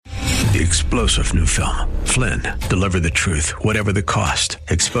The explosive new film, Flynn, deliver the truth, whatever the cost,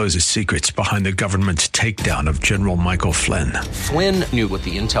 exposes secrets behind the government's takedown of General Michael Flynn. Flynn knew what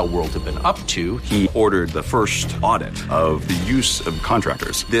the intel world had been up to. He ordered the first audit of the use of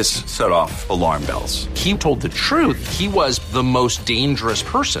contractors. This set off alarm bells. He told the truth. He was the most dangerous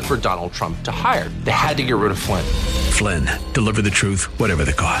person for Donald Trump to hire. They had to get rid of Flynn. Flynn, deliver the truth, whatever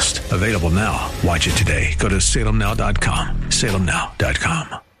the cost. Available now. Watch it today. Go to salemnow.com.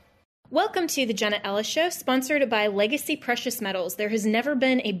 salemnow.com. Welcome to the Jenna Ellis Show, sponsored by Legacy Precious Metals. There has never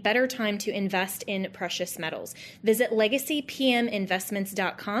been a better time to invest in precious metals. Visit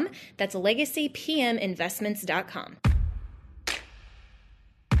legacypminvestments.com. That's legacypminvestments.com.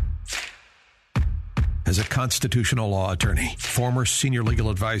 As a constitutional law attorney, former senior legal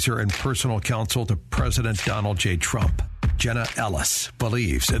advisor and personal counsel to President Donald J. Trump, Jenna Ellis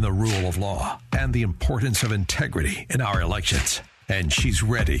believes in the rule of law and the importance of integrity in our elections. And she's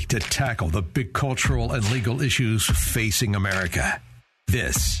ready to tackle the big cultural and legal issues facing America.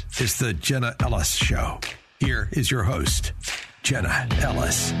 This is the Jenna Ellis Show. Here is your host, Jenna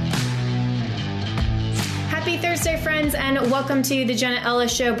Ellis. Happy Thursday, friends, and welcome to the Jenna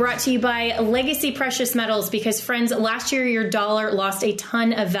Ellis Show, brought to you by Legacy Precious Metals. Because, friends, last year your dollar lost a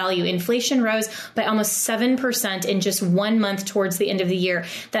ton of value. Inflation rose by almost 7% in just 1 month towards the end of the year.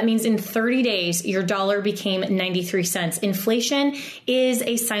 That means in 30 days, your dollar became 93 cents. Inflation is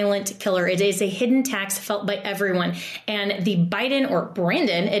a silent killer. It is a hidden tax felt by everyone. And the Biden or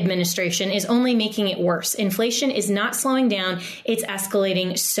Brandon administration is only making it worse. Inflation is not slowing down. It's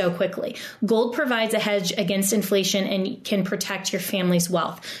escalating so quickly. Gold provides a hedge against inflation and can protect your family's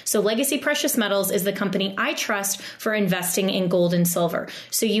wealth. So Legacy Precious Metals is the company I trust for investing in gold and silver.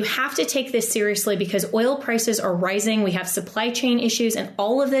 So you have to take this seriously because oil prices are rising. We have supply chain issues, and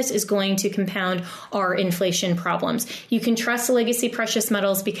all of this is going to compound our inflation problems. You can trust Legacy Precious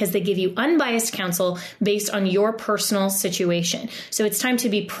Metals because they give you unbiased counsel based on your personal situation. So it's time to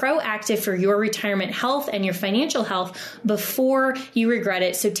be proactive for your retirement health and your financial health before you regret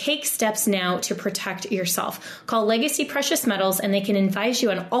it. So take steps now to protect yourself. Call Legacy Precious Metals and they can advise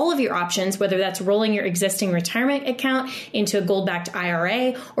you on all of your options, whether that's rolling your existing retirement account into a gold-backed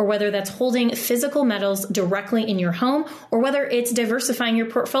IRA, or whether that's holding physical metals directly in your home, or whether it's diversifying your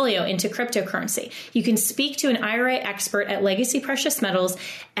portfolio into cryptocurrency. You can speak to an IRA expert at Legacy Precious Metals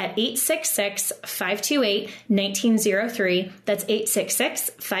at 866-528-1903. That's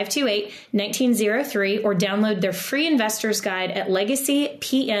 866-528-1903, or download their free investor's guide at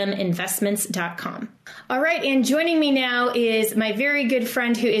legacypminvestments.com. All right, and joining me now is my very good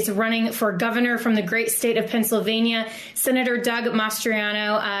friend who is running for governor from the great state of Pennsylvania, Senator Doug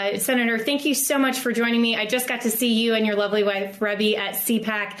Mastriano. Senator, thank you so much for joining me. I just got to see you and your lovely wife, Rebby, at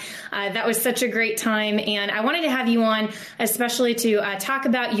CPAC. That was such a great time, and I wanted to have you on, especially to talk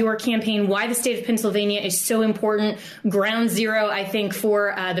about your campaign, why the state of Pennsylvania is so important, ground zero, I think,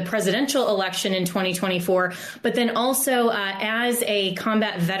 for the presidential election in 2024. But then also, as a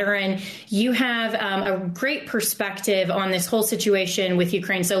combat veteran, you have a great perspective on this whole situation with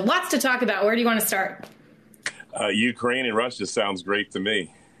Ukraine. So lots to talk about. Where do you want to start? Ukraine and Russia sounds great to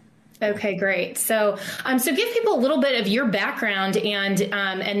me. Okay, great. So give people a little bit of your background and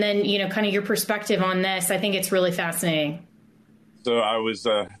then, kind of your perspective on this. I think it's really fascinating. So I was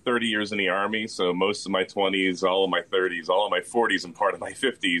 30 years in the Army, so most of my 20s, all of my 30s, all of my 40s, and part of my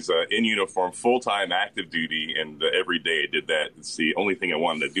 50s in uniform, full-time active duty, and every day I did that. It's the only thing I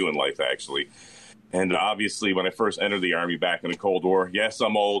wanted to do in life, actually. And obviously, when I first entered the Army back in the Cold War, yes,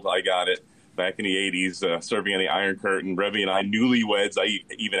 I'm old, I got it. Back in the 80s, serving on the Iron Curtain, Rebby and I, newlyweds. I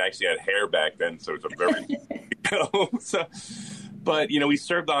even actually had hair back then, so it was a very But, we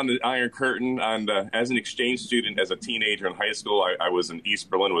served on the Iron Curtain, and as an exchange student, as a teenager in high school, I was in East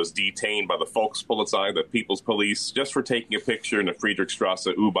Berlin, was detained by the Volkspolizei, the People's Police, just for taking a picture in the Friedrichstrasse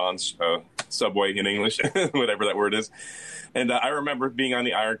U-Bahn subway in English, whatever that word is. And I remember being on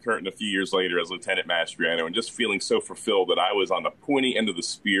the Iron Curtain a few years later as Lieutenant Mastriano and just feeling so fulfilled that I was on the pointy end of the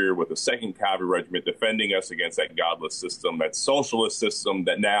spear with the 2nd Cavalry Regiment defending us against that godless system, that socialist system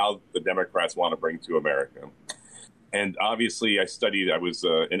that now the Democrats want to bring to America. And obviously I was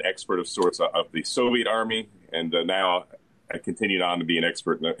an expert of sorts of the Soviet Army, and now I continued on to be an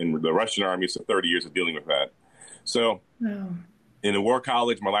expert in the Russian Army, so 30 years of dealing with that. So in the War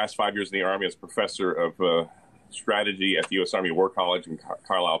College, my last 5 years in the Army, I was professor of strategy at the U.S. Army War College in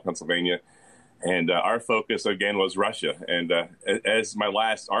Carlisle, Pennsylvania. And our focus, again, was Russia. And as my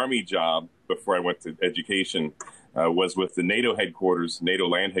last Army job before I went to education was with the NATO headquarters, NATO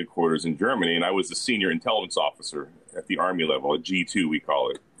land headquarters in Germany. And I was the senior intelligence officer at the Army level, at G2, we call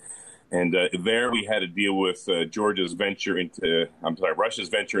it. And there we had to deal with Russia's venture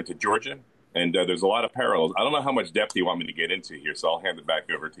into Georgia. And there's a lot of parallels. I don't know how much depth you want me to get into here, so I'll hand it back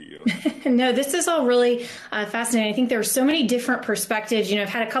over to you. No, this is all really fascinating. I think there are so many different perspectives. I've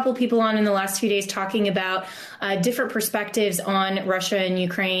had a couple people on in the last few days talking about different perspectives on Russia and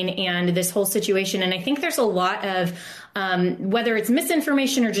Ukraine and this whole situation. And I think there's a lot of whether it's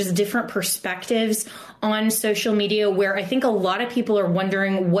misinformation or just different perspectives on social media, where I think a lot of people are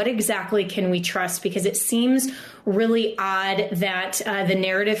wondering, what exactly can we trust? Because it seems really odd that the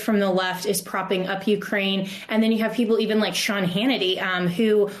narrative from the left is propping up Ukraine. And then you have people even like Sean Hannity,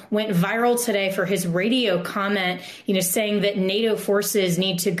 who went viral today for his radio comment, saying that NATO forces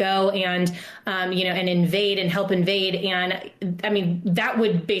need to go and invade and help invade. And I mean, that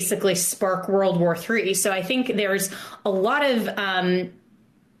would basically spark World War III. So I think there's a lot of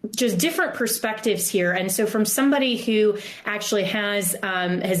just different perspectives here. And so from somebody who actually has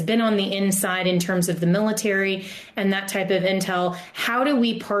been on the inside in terms of the military and that type of intel, how do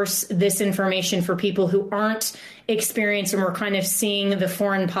we parse this information for people who aren't experienced and we're kind of seeing the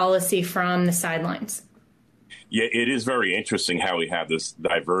foreign policy from the sidelines? Yeah, it is very interesting how we have this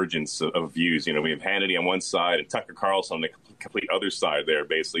divergence of views. We have Hannity on one side and Tucker Carlson on the complete other side there,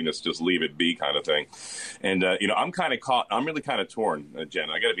 basically. Just leave it be kind of thing. And, I'm kind of caught. I'm really kind of torn,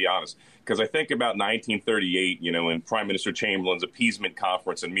 Jenna. I got to be honest, because I think about 1938, when Prime Minister Chamberlain's appeasement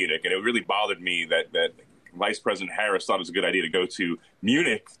conference in Munich, and it really bothered me that Vice President Harris thought it was a good idea to go to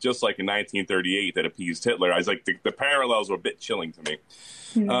Munich, just like in 1938 that appeased Hitler. I was like, the parallels were a bit chilling to me.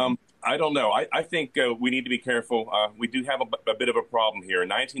 Mm-hmm. I don't know. I think we need to be careful. We do have a bit of a problem here. In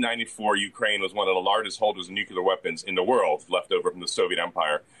 1994, Ukraine was one of the largest holders of nuclear weapons in the world, left over from the Soviet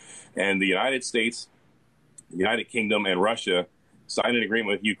Empire. And the United States, the United Kingdom, and Russia signed an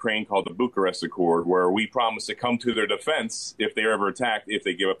agreement with Ukraine called the Bucharest Accord, where we promised to come to their defense if they're ever attacked, if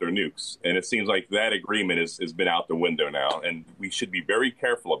they give up their nukes. And it seems like that agreement has been out the window now. And we should be very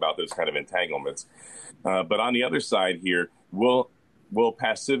careful about those kind of entanglements. But on the other side here, will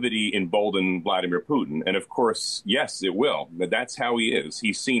passivity embolden Vladimir Putin? And of course, yes, it will. That's how he is.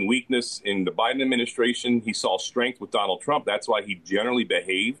 He's seen weakness in the Biden administration. He saw strength with Donald Trump. That's why he generally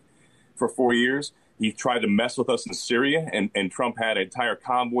behaved for 4 years. He tried to mess with us in Syria, and Trump had an entire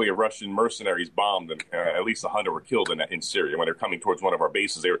convoy of Russian mercenaries bombed, and at least 100 were killed in Syria. When they're coming towards one of our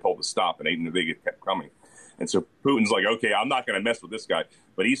bases, they were told to stop, and they kept coming. And so Putin's like, okay, I'm not going to mess with this guy.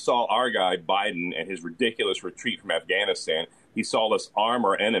 But he saw our guy, Biden, and his ridiculous retreat from Afghanistan. He saw us arm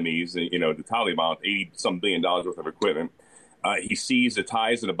our enemies, the Taliban, $80-some billion worth of equipment. He sees the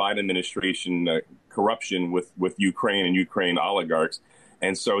ties of the Biden administration, corruption with Ukraine and Ukraine oligarchs.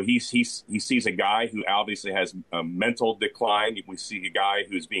 And so he sees a guy who obviously has a mental decline. We see a guy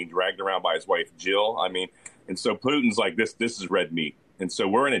who's being dragged around by his wife, Jill. And so Putin's like, this is red meat. And so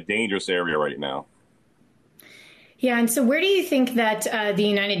we're in a dangerous area right now. Yeah. And so where do you think that the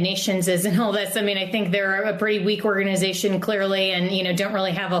United Nations is in all this? I mean, I think they're a pretty weak organization, clearly, and, don't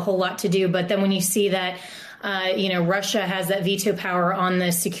really have a whole lot to do. But then when you see that, Russia has that veto power on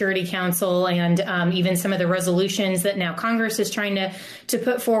the Security Council and even some of the resolutions that now Congress is trying to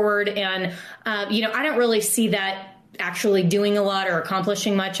put forward. And, I don't really see that actually doing a lot or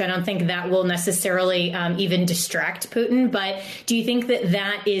accomplishing much. I don't think that will necessarily even distract Putin. But do you think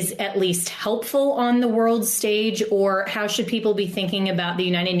that is at least helpful on the world stage, or how should people be thinking about the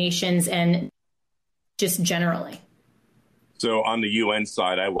United Nations and just generally? So on the UN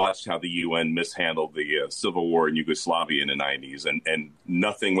side, I watched how the UN mishandled the civil war in Yugoslavia in the 90s, and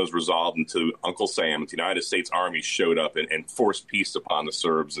nothing was resolved until Uncle Sam, the United States Army, showed up and forced peace upon the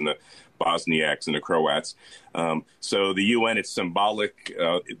Serbs and the Bosniaks and the Croats. So the UN, it's symbolic.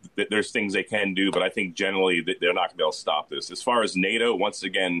 There's things they can do, but I think generally they're not going to be able to stop this. As far as NATO, once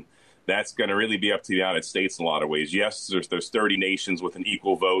again, that's going to really be up to the United States in a lot of ways. Yes, there's 30 nations with an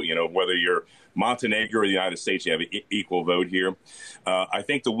equal vote. Whether you're Montenegro or the United States, you have an equal vote here. I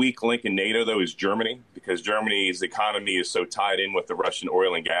think the weak link in NATO, though, is Germany, because Germany's economy is so tied in with the Russian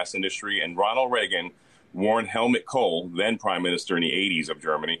oil and gas industry. And Ronald Reagan warned Helmut Kohl, then prime minister in the 80s of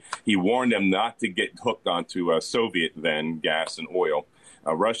Germany, he warned them not to get hooked onto Soviet then gas and oil.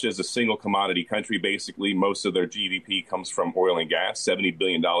 Russia is a single commodity country. Basically, most of their GDP comes from oil and gas, $70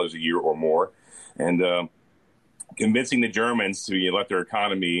 billion a year or more. And convincing the Germans to let their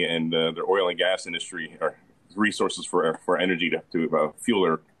economy and their oil and gas industry or resources for energy to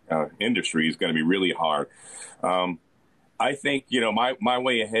fuel their industry is going to be really hard. I think, my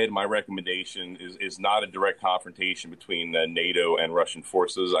way ahead, my recommendation is not a direct confrontation between NATO and Russian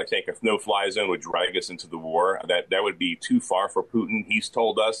forces. I think a no-fly zone would drag us into the war. That would be too far for Putin. He's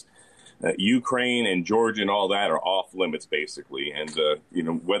told us Ukraine and Georgia and all that are off limits, basically. And,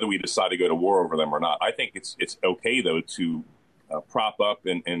 whether we decide to go to war over them or not, I think it's okay, though, to prop up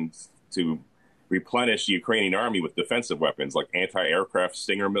and to replenish the Ukrainian army with defensive weapons like anti-aircraft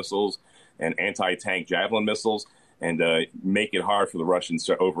Stinger missiles and anti-tank Javelin missiles, and make it hard for the Russians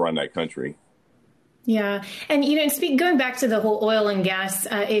to overrun that country. Yeah. And, going back to the whole oil and gas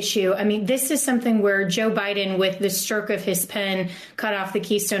issue, I mean, this is something where Joe Biden, with the stroke of his pen, cut off the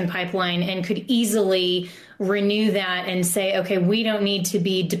Keystone Pipeline and could easily renew that and say, OK, we don't need to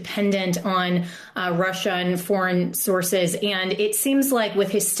be dependent on Russia and foreign sources. And it seems like with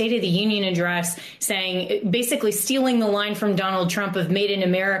his State of the Union address saying, basically stealing the line from Donald Trump of made in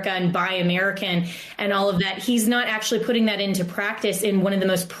America and buy American and all of that, he's not actually putting that into practice in one of the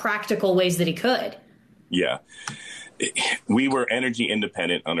most practical ways that he could. Yeah. We were energy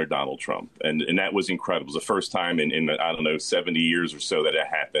independent under Donald Trump, and that was incredible. It was the first time in 70 years or so that it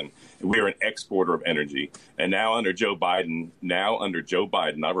happened. We were an exporter of energy. And now under Joe Biden,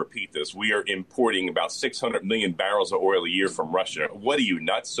 I repeat this, we are importing about 600 million barrels of oil a year from Russia. What are you,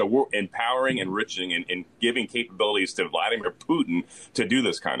 nuts? So we're empowering, enriching, and giving capabilities to Vladimir Putin to do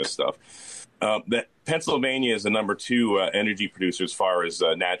this kind of stuff. That Pennsylvania is the number 2 energy producer as far as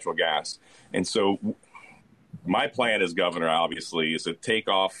natural gas. And so my plan as governor, obviously, is to take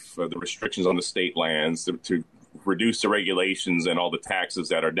off the restrictions on the state lands, to reduce the regulations and all the taxes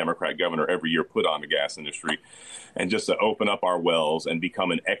that our Democrat governor every year put on the gas industry, and just to open up our wells and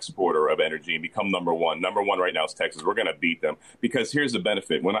become an exporter of energy and become number one. Number one right now is Texas. We're going to beat them, because here's the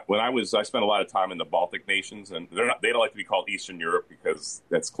benefit. I spent a lot of time in the Baltic nations, and they don't like to be called Eastern Europe because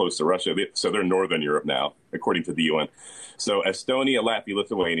that's close to Russia. So they're Northern Europe now, according to the UN. So Estonia, Latvia,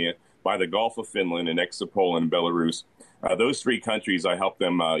 Lithuania, by the Gulf of Finland, and next to Poland and Belarus. Those 3 countries, I helped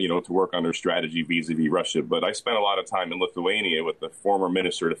them, to work on their strategy vis-a-vis Russia. But I spent a lot of time in Lithuania with the former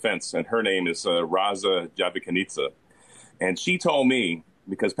Minister of Defense, and her name is Raza Javikanitsa. And she told me,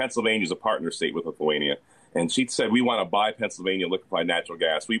 because Pennsylvania is a partner state with Lithuania, and she said, we want to buy Pennsylvania liquefied natural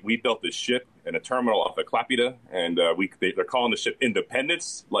gas. We built this ship and a terminal off of Klaipėda, and they're calling the ship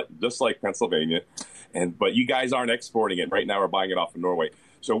Independence, just like Pennsylvania. But you guys aren't exporting it. Right now we're buying it off of Norway.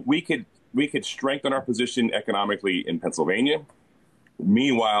 So we could strengthen our position economically in Pennsylvania.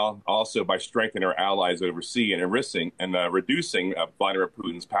 Meanwhile, also by strengthening our allies overseas and reducing Vladimir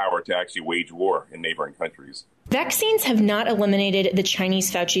Putin's power to actually wage war in neighboring countries. Vaccines have not eliminated the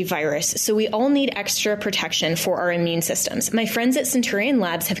Chinese Fauci virus, so we all need extra protection for our immune systems. My friends at Centurion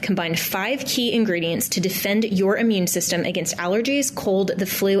Labs have combined 5 key ingredients to defend your immune system against allergies, cold, the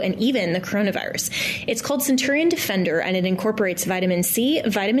flu, and even the coronavirus. It's called Centurion Defender, and it incorporates vitamin C,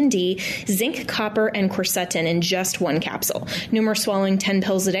 vitamin D, zinc, copper, and quercetin in just 1 capsule. No more swallowing 10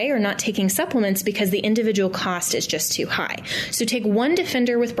 pills a day or not taking supplements because the individual cost is just too high. So take 1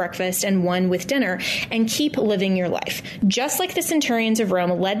 Defender with breakfast and 1 with dinner, and keep living your life. Just like the Centurions of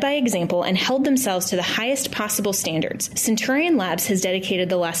Rome led by example and held themselves to the highest possible standards, Centurion Labs has dedicated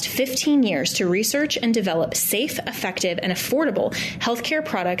the last 15 years to research and develop safe, effective, and affordable healthcare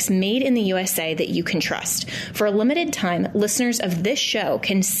products made in the USA that you can trust. For a limited time, listeners of this show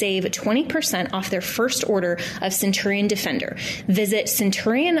can save 20% off their first order of Centurion Defender. Visit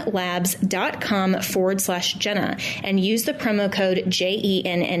centurionlabs.com/Jenna and use the promo code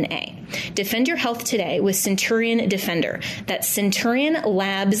JENNA. Defend your health today with Centurion Defender. That's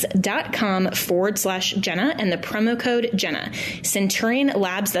centurionlabs.com/Jenna and the promo code Jenna. Centurion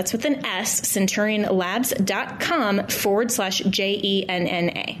Labs, that's with an S,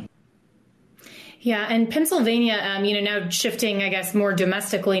 centurionlabs.com/JENNA. Yeah, and Pennsylvania, now shifting, I guess, more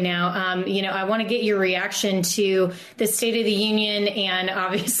domestically now, I want to get your reaction to the State of the Union. And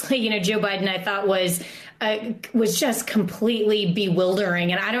obviously, Joe Biden, I thought was just completely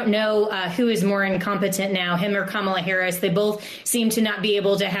bewildering. And I don't know who is more incompetent now, him or Kamala Harris. They both seem to not be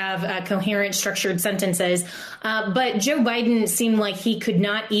able to have coherent, structured sentences. But Joe Biden seemed like he could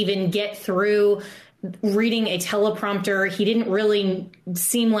not even get through reading a teleprompter. He didn't really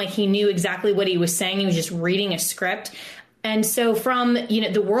seem like he knew exactly what he was saying. He was just reading a script. And so from,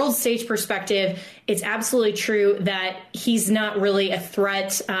 the world stage perspective, it's absolutely true that he's not really a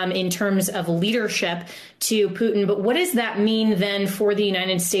threat in terms of leadership to Putin. But what does that mean then for the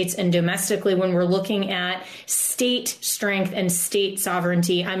United States and domestically when we're looking at state strength and state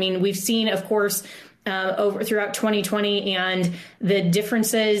sovereignty? I mean, we've seen, of course, over throughout 2020 and the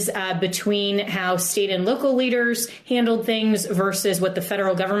differences between how state and local leaders handled things versus what the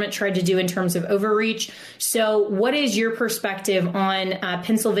federal government tried to do in terms of overreach. So what is your perspective on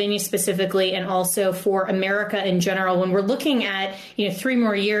Pennsylvania specifically, and also for America in general, when we're looking at 3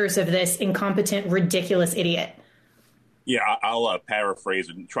 more years of this incompetent, ridiculous idiot? Yeah, I'll paraphrase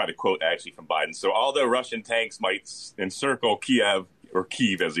and try to quote actually from Biden. So although Russian tanks might encircle Kiev, or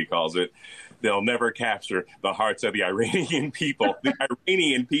Kyiv as he calls it, they'll never capture the hearts of the Iranian people. The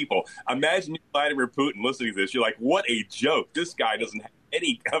Iranian people. Imagine Vladimir Putin listening to this. You're like, what a joke. This guy doesn't have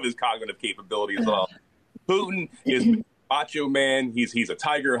any of his cognitive capabilities at all. Putin is a macho man. He's a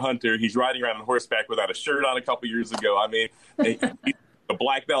tiger hunter. He's riding around on horseback without a shirt on a couple years ago. I mean, he's a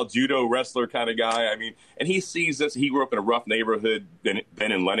black belt judo wrestler kind of guy. I mean, and he sees this. He grew up in a rough neighborhood, then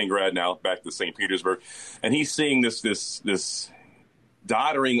in Leningrad, now back to St. Petersburg. And he's seeing this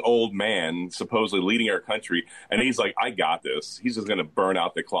doddering old man supposedly leading our country, and he's like, I got this. He's just going to burn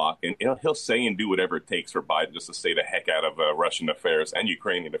out the clock, and he'll say and do whatever it takes for Biden just to stay the heck out of Russian affairs and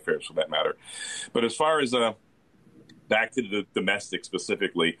Ukrainian affairs for that matter. But as far as back to the domestic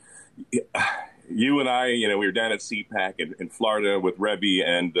specifically, you and I, we were down at CPAC in Florida with Rebbe,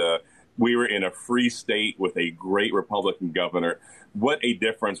 and we were in a free state with a great Republican governor. What a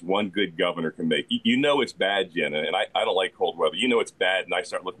difference one good governor can make. You know it's bad, Jenna, and I don't like cold weather. You know it's bad, and I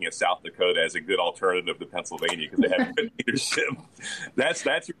start looking at South Dakota as a good alternative to Pennsylvania because they have good leadership. That's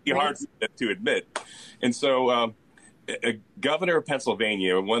really hard to admit. And so a governor of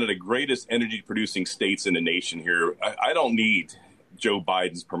Pennsylvania, one of the greatest energy-producing states in the nation here, I don't need Joe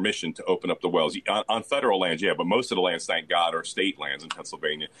Biden's permission to open up the wells on federal lands. Yeah, but most of the lands, thank God, are state lands in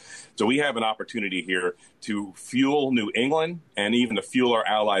Pennsylvania. So we have an opportunity here to fuel New England and even to fuel our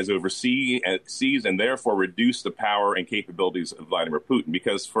allies overseas and therefore reduce the power and capabilities of Vladimir Putin.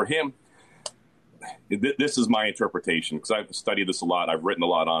 Because for him, this is my interpretation because I've studied this a lot. I've written a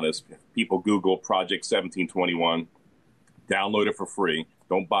lot on this. People Google Project 1721, download it for free.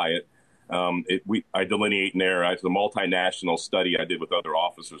 Don't buy it. I delineate in there. It's a multinational study I did with other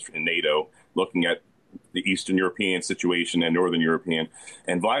officers in NATO looking at the Eastern European situation and Northern European.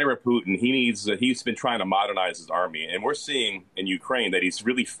 And Vladimir Putin, he's been trying to modernize his army. And we're seeing in Ukraine that he's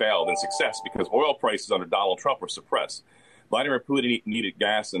really failed in success because oil prices under Donald Trump were suppressed. Vladimir Putin needed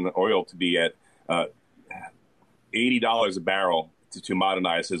gas and oil to be at $80 a barrel to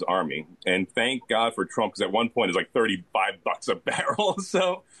modernize his army. And thank God for Trump, because at one point it was like $35 a barrel.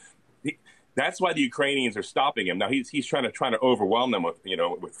 So that's why the Ukrainians are stopping him. Now he's trying to overwhelm them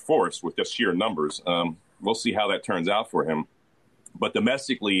with force, with just sheer numbers. We'll see how that turns out for him. But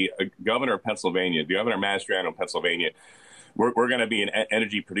domestically, Governor of Pennsylvania, Governor Mastriano of Pennsylvania, we're going to be an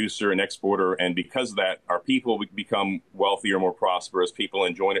energy producer and exporter. And because of that, our people become wealthier, more prosperous. People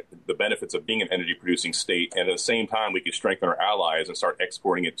enjoy the benefits of being an energy producing state. And at the same time, we can strengthen our allies and start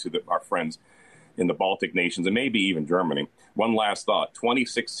exporting it to our friends in the Baltic nations and maybe even Germany. One last thought.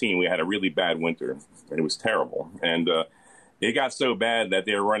 2016, we had a really bad winter, and it was terrible. And it got so bad that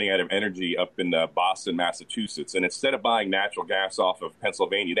they were running out of energy up in Boston, Massachusetts. And instead of buying natural gas off of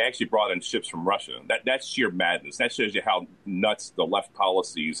Pennsylvania, they actually brought in ships from Russia. That's sheer madness. That shows you how nuts the left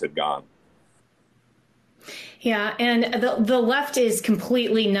policies have gone. Yeah, and the left is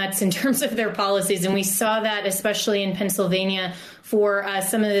completely nuts in terms of their policies. And we saw that especially in Pennsylvania for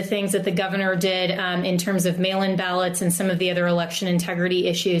some of the things that the governor did in terms of mail-in ballots and some of the other election integrity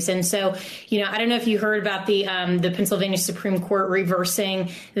issues. And so, I don't know if you heard about the Pennsylvania Supreme Court reversing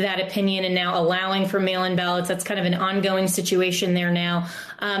that opinion and now allowing for mail-in ballots. That's kind of an ongoing situation there now.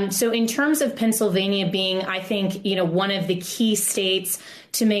 So in terms of Pennsylvania being, I think, one of the key states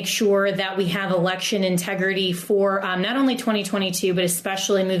to make sure that we have election integrity for not only 2022, but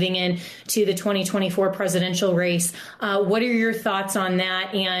especially moving into the 2024 presidential race. What are your thoughts on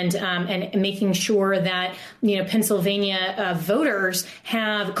that and making sure that, Pennsylvania voters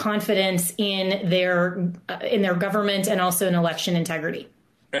have confidence in their government and also in election integrity?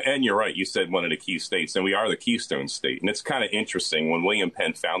 And you're right. You said one of the key states, and we are the Keystone State. And it's kind of interesting. When William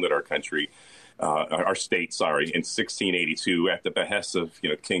Penn founded our country, our state, in 1682, at the behest of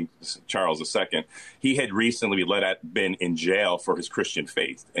King Charles II, he had recently been in jail for his Christian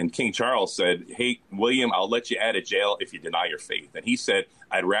faith. And King Charles said, "Hey, William, I'll let you out of jail if you deny your faith." And he said,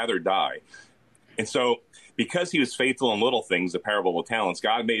 "I'd rather die." And so, because he was faithful in little things, the parable of talents,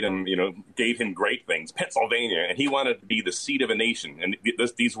 God made him, gave him great things, Pennsylvania, and he wanted to be the seat of a nation. And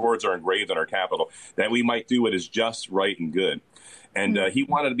these words are engraved on our capital, that we might do what is just, right, and good. And he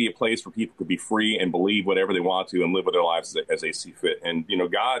wanted to be a place where people could be free and believe whatever they want to and live their lives as they see fit. And,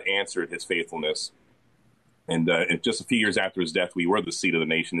 God answered his faithfulness. And just a few years after his death, we were the seat of the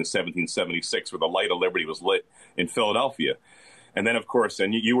nation in 1776, where the light of liberty was lit in Philadelphia. And then, of course,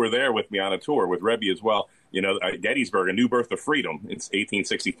 and you were there with me on a tour with Rebbe as well, Gettysburg, a new birth of freedom. It's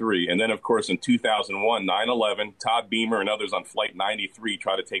 1863. And then, of course, in 2001, 9/11, Todd Beamer and others on Flight 93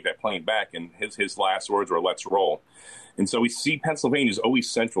 tried to take that plane back. And his last words were, "Let's roll." And so we see Pennsylvania is always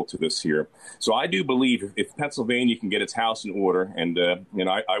central to this here. So I do believe if Pennsylvania can get its house in order and,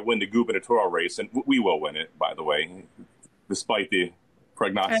 I win the gubernatorial race, and we will win it, by the way, despite the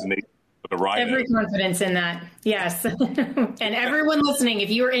prognostication of the rhino. Every confidence in that. Yes. And everyone listening, if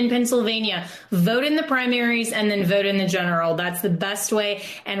you are in Pennsylvania, vote in the primaries and then vote in the general. That's the best way.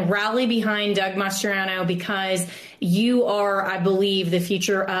 And rally behind Doug Mastriano, because you are, I believe, the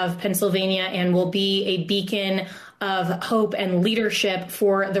future of Pennsylvania and will be a beacon of hope and leadership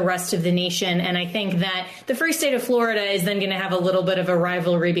for the rest of the nation. And I think that the free state of Florida is then going to have a little bit of a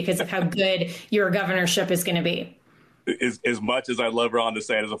rivalry because of how good your governorship is going to be. As much as I love Ron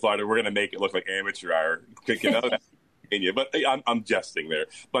DeSantis of Florida, we're going to make it look like amateur hour. But I'm jesting there.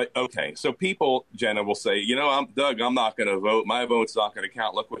 But okay, so people, Jenna, will say, I'm not going to vote. My vote's not going to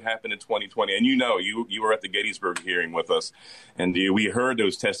count. Look what happened in 2020. And you were at the Gettysburg hearing with us, and we heard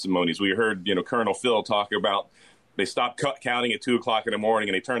those testimonies. We heard Colonel Phil talk about they stopped counting at 2 o'clock in the morning,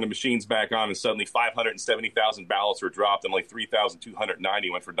 and they turned the machines back on, and suddenly 570,000 ballots were dropped, and only 3,290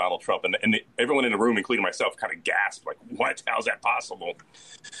 went for Donald Trump. And everyone in the room, including myself, kind of gasped, like, what? How's that possible?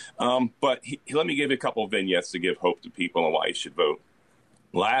 But let me give you a couple of vignettes to give hope to people on why you should vote.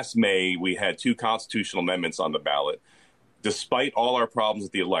 Last May, we had 2 constitutional amendments on the ballot. Despite all our problems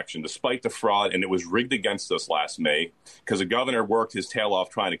with the election, despite the fraud, and it was rigged against us last May because the governor worked his tail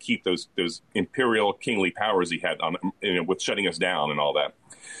off trying to keep those imperial kingly powers he had on, with shutting us down and all that.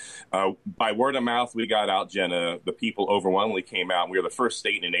 By word of mouth, we got out, Jenna. The people overwhelmingly came out. And we were the first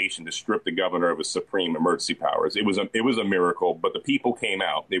state in the nation to strip the governor of his supreme emergency powers. It was a miracle, but the people came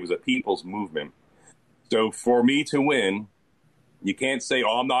out. It was a people's movement. So for me to win, you can't say,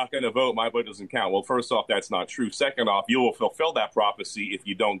 I'm not going to vote. My vote doesn't count. Well, first off, that's not true. Second off, you will fulfill that prophecy if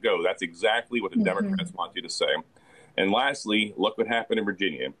you don't go. That's exactly what the Democrats want you to say. And lastly, look what happened in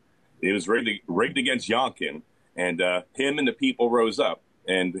Virginia. It was rigged against Youngkin, and him and the people rose up.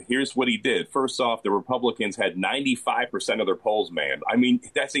 And here's what he did. First off, the Republicans had 95% of their polls manned. I mean,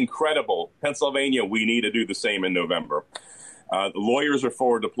 that's incredible. Pennsylvania, we need to do the same in November. The lawyers are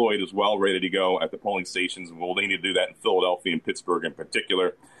forward deployed as well, ready to go at the polling stations. We'll need to do that in Philadelphia and Pittsburgh in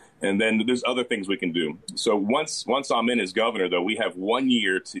particular. And then there's other things we can do. So once I'm in as governor, though, we have 1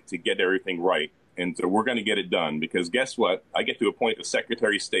 year to get everything right. And so we're going to get it done because guess what? I get to appoint the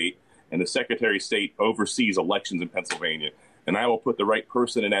Secretary of State, and the Secretary of State oversees elections in Pennsylvania. And I will put the right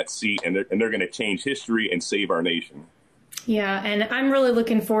person in that seat, and they're going to change history and save our nation. Yeah, and I'm really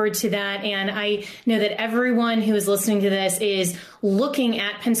looking forward to that. And I know that everyone who is listening to this is looking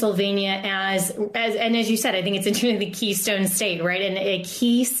at Pennsylvania as and as you said, I think it's interesting, the keystone state, right? And a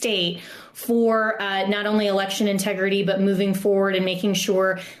key state for not only election integrity, but moving forward and making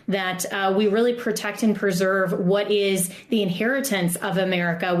sure that we really protect and preserve what is the inheritance of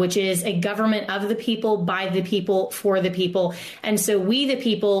America, which is a government of the people, by the people, for the people. And so we, the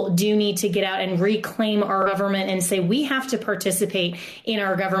people, do need to get out and reclaim our government and say we have to participate in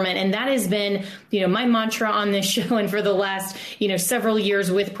our government. And that has been, my mantra on this show and for the last, several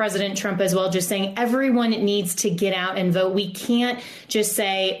years with President Trump as well, just saying everyone needs to get out and vote. We can't just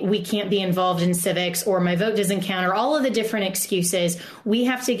say we can't be involved in civics or my vote doesn't count or all of the different excuses. We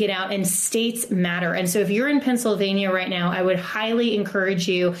have to get out, and states matter. And so if you're in Pennsylvania right now, I would highly encourage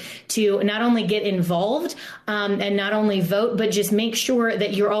you to not only get involved and not only vote, but just make sure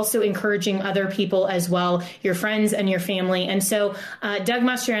that you're also encouraging other people as well, your friends and your family. And so, Doug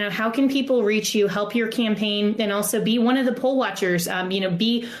Mastriano, how can people reach you, help your campaign, and also be one of the poll watchers,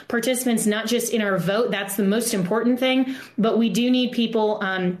 be participants, not just in our vote. That's the most important thing, but we do need people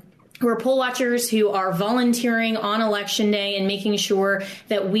who are poll watchers, who are volunteering on election day and making sure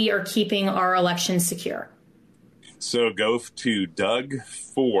that we are keeping our elections secure. So go to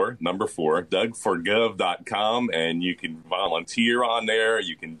dougforgov.com, and you can volunteer on there.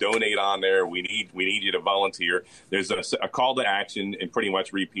 You can donate on there. We need you to volunteer. There's a call to action, and pretty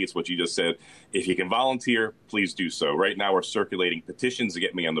much repeats what you just said. If you can volunteer, please do so. Right now, we're circulating petitions to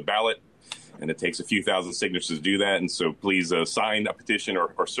get me on the ballot, and it takes a few thousand signatures to do that. And so please sign a petition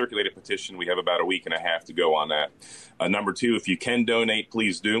or circulate a petition. We have about a week and a half to go on that. Number 2, if you can donate,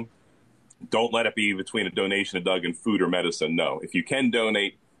 please do. Don't let it be between a donation to Doug and food or medicine. No, if you can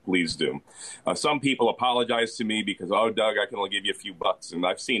donate, please do. Some people apologize to me because, Doug, I can only give you a few bucks. And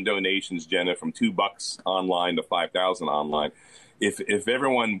I've seen donations, Jenna, from $2 online to $5,000 online. If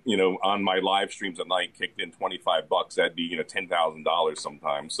everyone, on my live streams at night kicked in $25, that'd be, $10,000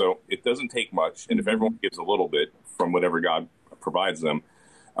 sometimes. So it doesn't take much. And if everyone gives a little bit from whatever God provides them,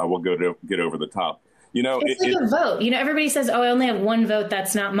 we'll get over the top. It's like a vote. Everybody says, I only have one vote.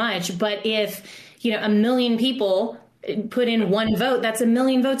 That's not much. But if, 1 million people put in one vote, that's 1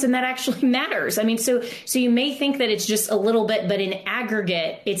 million votes, and that actually matters. I mean, so you may think that it's just a little bit, but in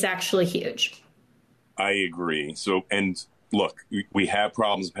aggregate, it's actually huge. I agree. So, and look, we have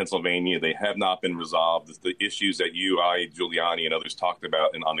problems in Pennsylvania. They have not been resolved. The issues that you, I, Giuliani, and others talked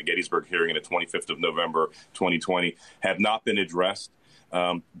about on the Gettysburg hearing on the 25th of November, 2020, have not been addressed.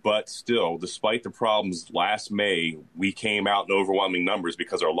 But still, despite the problems, last May, we came out in overwhelming numbers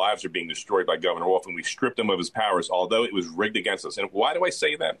because our lives are being destroyed by Governor Wolf, and we stripped him of his powers, although it was rigged against us. And why do I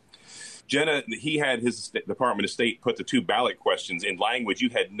say that? Jenna, he had his Department of State put the 2 ballot questions in language you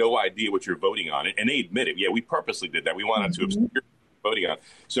had no idea what you're voting on. And they admit it. Yeah, we purposely did that. We wanted to obscure voting on.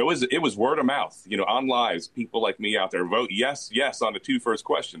 So it was word of mouth, on lives, people like me out there vote yes, yes on the 2 first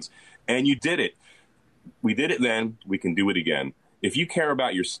questions. And you did it. We did it then. We can do it again. If you care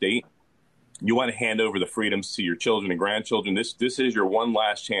about your state, you want to hand over the freedoms to your children and grandchildren, this is your one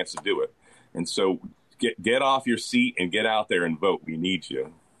last chance to do it. And so get off your seat and get out there and vote. We need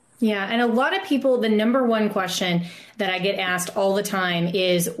you. Yeah. And a lot of people, the number one question that I get asked all the time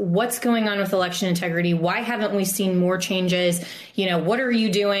is, what's going on with election integrity? Why haven't we seen more changes? What are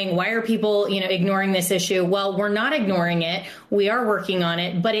you doing? Why are people, ignoring this issue? Well, we're not ignoring it. We are working on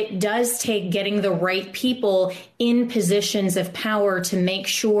it, but it does take getting the right people in positions of power to make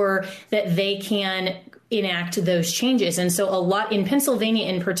sure that they can enact those changes. And so a lot in Pennsylvania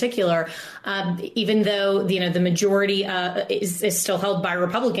in particular, even though, the majority is still held by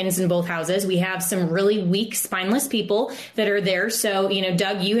Republicans in both houses, we have some really weak, spineless people that are there. So,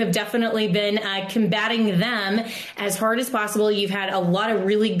 Doug, you have definitely been combating them as hard as possible. You've had a lot of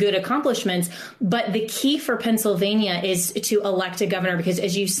really good accomplishments. But the key for Pennsylvania is to elect a governor, because,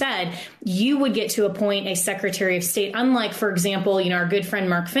 as you said, you would get to appoint a Secretary of State. Unlike, for example, our good friend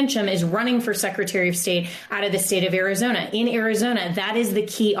Mark Fincham is running for Secretary of State out of the state of Arizona. In Arizona, that is the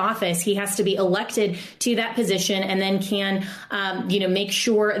key office. He has to be elected to that position and then can, make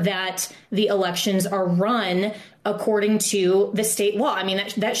sure that the elections are run according to the state law. I mean,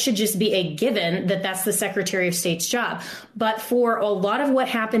 that should just be a given that that's the Secretary of State's job. But for a lot of what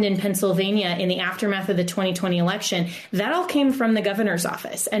happened in Pennsylvania in the aftermath of the 2020 election, that all came from the governor's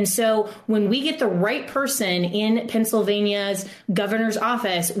office. And so when we get the right person in Pennsylvania's governor's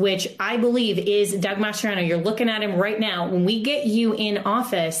office, which I believe is Doug Mastriano, you're looking at him right now, when we get you in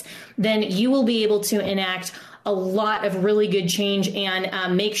office, then you will be able to enact a lot of really good change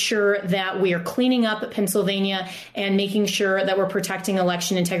and make sure that we are cleaning up Pennsylvania and making sure that we're protecting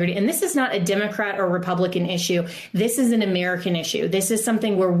election integrity. And this is not a Democrat or Republican issue. This is an American issue. This is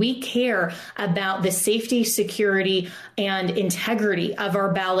something where we care about the safety, security, and integrity of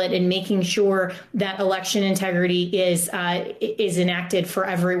our ballot and making sure that election integrity is enacted for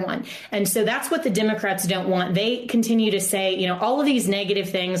everyone. And so that's what the Democrats don't want. They continue to say, all of these negative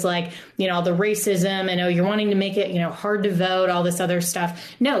things like, the racism and, you're wanting to make it, hard to vote, all this other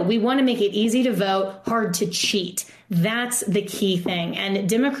stuff. No, we want to make it easy to vote, hard to cheat. That's the key thing. And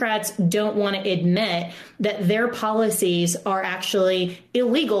Democrats don't want to admit that their policies are actually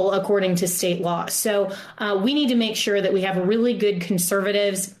illegal according to state law. So we need to make sure that we have really good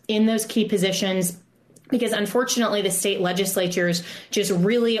conservatives in those key positions, because unfortunately, the state legislatures just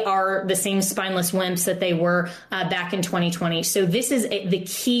really are the same spineless wimps that they were back in 2020. So this is the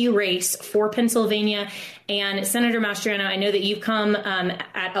key race for Pennsylvania. And Senator Mastriano, I know that you've come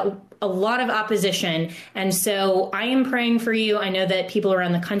at a lot of opposition. And so I am praying for you. I know that people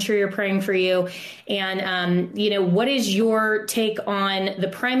around the country are praying for you. And, what is your take on the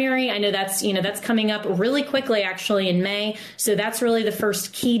primary? I know that's coming up really quickly, actually, in May. So that's really the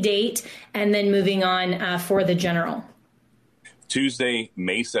first key date. And then moving on for the general. Tuesday,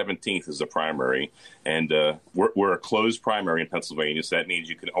 May 17th is the primary, and we're a closed primary in Pennsylvania, so that means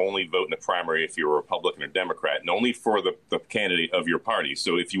you can only vote in the primary if you're a Republican or Democrat, and only for the candidate of your party.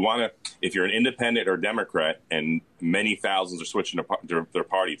 So if you're an independent or Democrat, and many thousands are switching their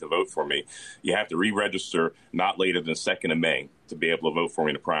party to vote for me, you have to re-register not later than the 2nd of May to be able to vote for me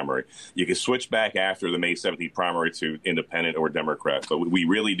in the primary. You can switch back after the May 17th primary to independent or Democrat, but we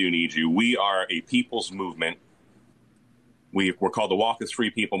really do need you. We are a people's movement. We're called the Walk Us Free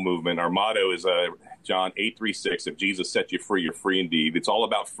People Movement. Our motto is John 8:36. If Jesus set you free, you're free indeed. It's all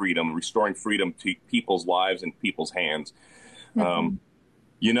about freedom, restoring freedom to people's lives and people's hands. Mm-hmm.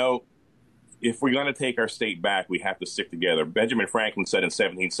 If we're going to take our state back, we have to stick together. Benjamin Franklin said in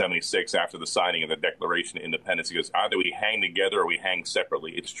 1776, after the signing of the Declaration of Independence, he goes, either we hang together or we hang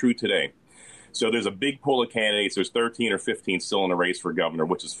separately. It's true today. So there's a big pool of candidates. There's 13 or 15 still in the race for governor,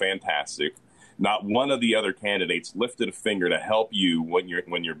 which is fantastic. Not one of the other candidates lifted a finger to help you when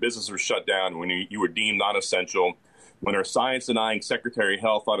your business was shut down, when you were deemed non-essential, when our science-denying Secretary of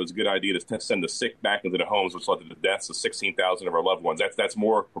Health thought it was a good idea to send the sick back into the homes, which led to the deaths of 16,000 of our loved ones. That's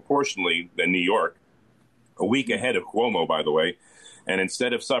more proportionally than New York, a week ahead of Cuomo, by the way. And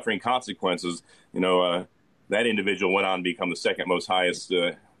instead of suffering consequences, that individual went on to become the second most highest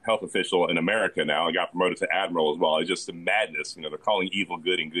health official in America now. I got promoted to admiral as well. It's just a madness. They're calling evil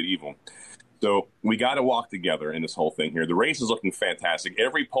good and good evil. So we got to walk together in this whole thing here. The race is looking fantastic.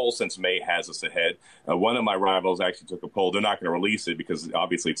 Every poll since May has us ahead. One of my rivals actually took a poll. They're not going to release it because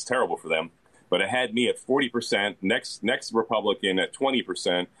obviously it's terrible for them. But it had me at 40%, next Republican at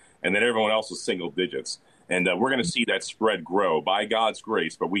 20%, and then everyone else was single digits. And we're going to see that spread grow by God's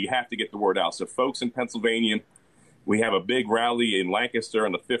grace. But we have to get the word out. So folks in Pennsylvania, we have a big rally in Lancaster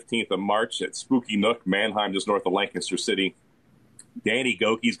on the 15th of March at Spooky Nook, Mannheim, just north of Lancaster City. Danny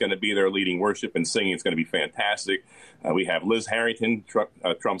Gokey's going to be there leading worship and singing. It's going to be fantastic. We have Liz Harrington,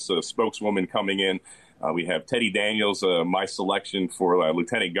 Trump's spokeswoman, coming in. We have Teddy Daniels, my selection for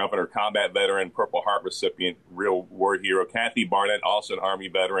Lieutenant Governor, combat veteran, Purple Heart recipient, real war hero. Kathy Barnett, also an Army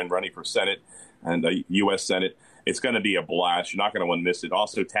veteran, running for Senate and U.S. Senate. It's going to be a blast. You're not going to want to miss it.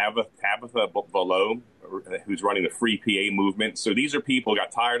 Also, Tabitha Below, who's running the Free PA movement. So these are people who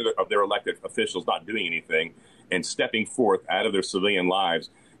got tired of their elected officials not doing anything and stepping forth out of their civilian lives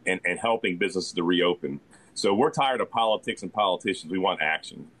and helping businesses to reopen. So we're tired of politics and politicians. We want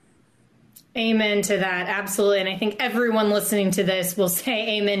action. Amen to that. Absolutely. And I think everyone listening to this will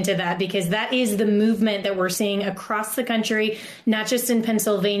say amen to that, because that is the movement that we're seeing across the country, not just in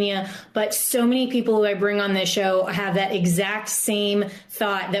Pennsylvania, but so many people who I bring on this show have that exact same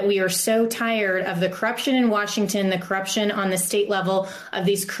thought, that we are so tired of the corruption in Washington, the corruption on the state level of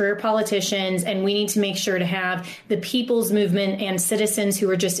these career politicians. And we need to make sure to have the people's movement and citizens who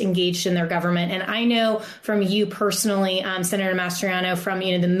are just engaged in their government. And I know from you personally, Senator Mastriano, from,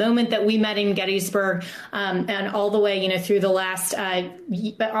 the moment that we met in Gettysburg, and all the way, through the last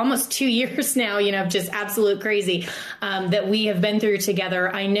almost 2 years now, just absolute crazy that we have been through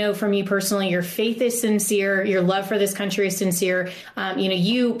together. I know from you personally, your faith is sincere, your love for this country is sincere.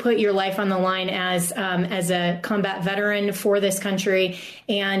 You put your life on the line as a combat veteran for this country,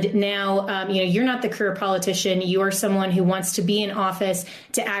 and now you're not the career politician. You are someone who wants to be in office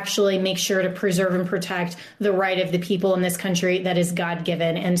to actually make sure to preserve and protect the right of the people in this country that is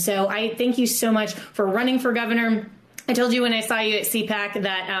God-given. And so I thank you so much for running for governor. I told you when I saw you at CPAC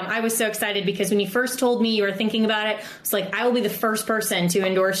that I was so excited, because when you first told me you were thinking about it, it's like, I will be the first person to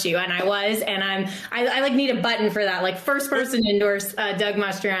endorse you. And I was, and I need a button for that, like first person to endorse Doug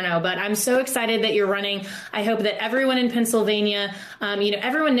Mastriano. But I'm so excited that you're running. I hope that everyone in Pennsylvania,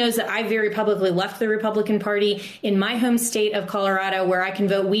 everyone knows that I very publicly left the Republican Party in my home state of Colorado, where I can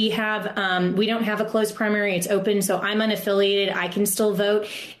vote. We don't have a closed primary. It's open. So I'm unaffiliated. I can still vote.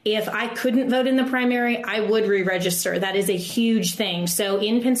 If I couldn't vote in the primary, I would re-register. That is a huge thing. So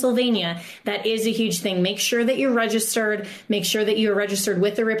in Pennsylvania, that is a huge thing. Make sure that you're registered. Make sure that you're registered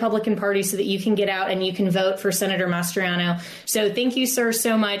with the Republican Party so that you can get out and you can vote for Senator Mastriano. So thank you, sir,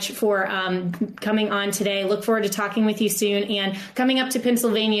 so much for coming on today. Look forward to talking with you soon, and coming up to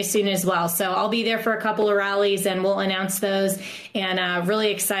Pennsylvania soon as well. So I'll be there for a couple of rallies and we'll announce those, and really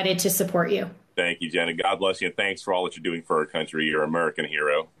excited to support you. Thank you, Jenna. God bless you, and thanks for all that you're doing for our country. You're an American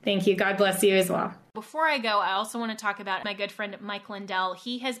hero. Thank you. God bless you as well. Before I go, I also want to talk about my good friend Mike Lindell.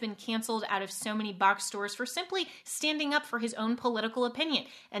 He has been canceled out of so many box stores for simply standing up for his own political opinion.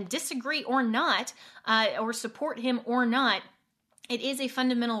 And disagree or not, or support him or not, it is a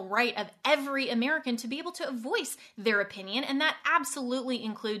fundamental right of every American to be able to voice their opinion, and that absolutely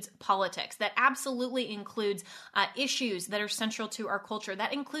includes politics. That absolutely includes issues that are central to our culture.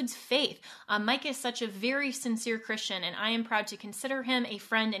 That includes faith. Mike is such a very sincere Christian, and I am proud to consider him a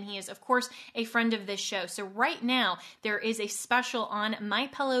friend, and he is, of course, a friend of this show. So right now, there is a special on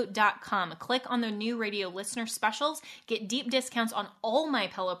MyPillow.com. Click on the new radio listener specials. Get deep discounts on all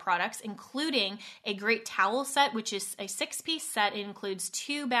MyPillow products, including a great towel set, which is a 6-piece set. It includes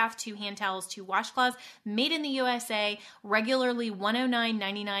 2 bath, 2 hand towels, 2 washcloths, made in the USA, regularly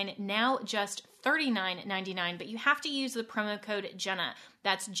 $109.99, now just $39.99, but you have to use the promo code Jenna.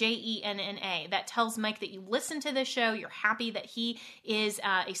 That's Jenna. That tells Mike that you listen to this show, you're happy that he is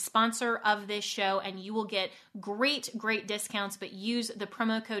a sponsor of this show, and you will get great discounts, but use the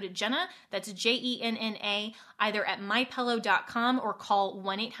promo code Jenna, that's Jenna, either at mypillow.com or call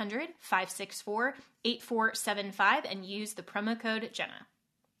 1-800-564-8475 and use the promo code Jenna.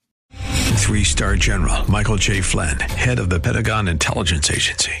 3-star general Michael J. Flynn, head of the Pentagon Intelligence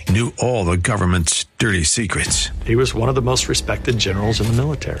Agency, knew all the government's dirty secrets. He was one of the most respected generals in the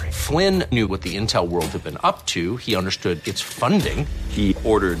military. Flynn knew what the intel world had been up to. He understood its funding. He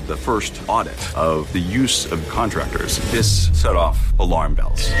ordered the first audit of the use of contractors. This set off alarm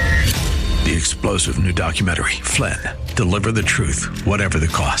bells. The explosive new documentary, Flynn, Deliver the Truth, Whatever the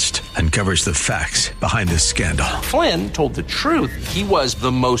Cost, uncovers the facts behind this scandal. Flynn told the truth. He was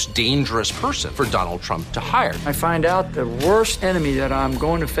the most dangerous person for Donald Trump to hire. I find out the worst enemy that I'm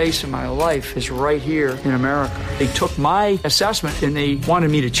going to face in my life is right here in America. They took my assessment and they wanted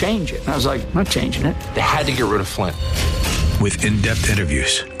me to change it. And I was like, I'm not changing it. They had to get rid of Flynn. With in-depth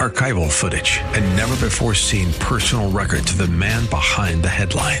interviews, archival footage, and never-before-seen personal records of the man behind the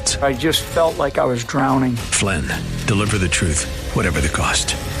headlines. I just felt like I was drowning. Flynn, Deliver the Truth, Whatever the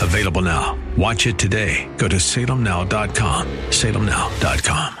Cost. Available now. Watch it today. Go to salemnow.com.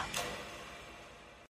 salemnow.com.